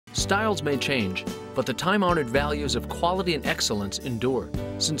Styles may change, but the time-honored values of quality and excellence endure.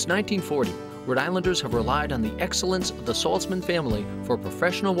 Since 1940, Rhode Islanders have relied on the excellence of the Saltzman family for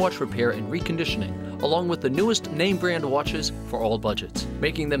professional watch repair and reconditioning, along with the newest name-brand watches for all budgets,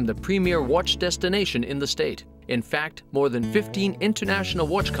 making them the premier watch destination in the state. In fact, more than 15 international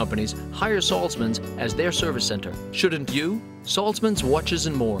watch companies hire Saltzman's as their service center. Shouldn't you? Saltzman's Watches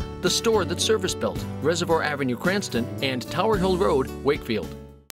and More, the store that's service built, Reservoir Avenue, Cranston, and Tower Hill Road, Wakefield.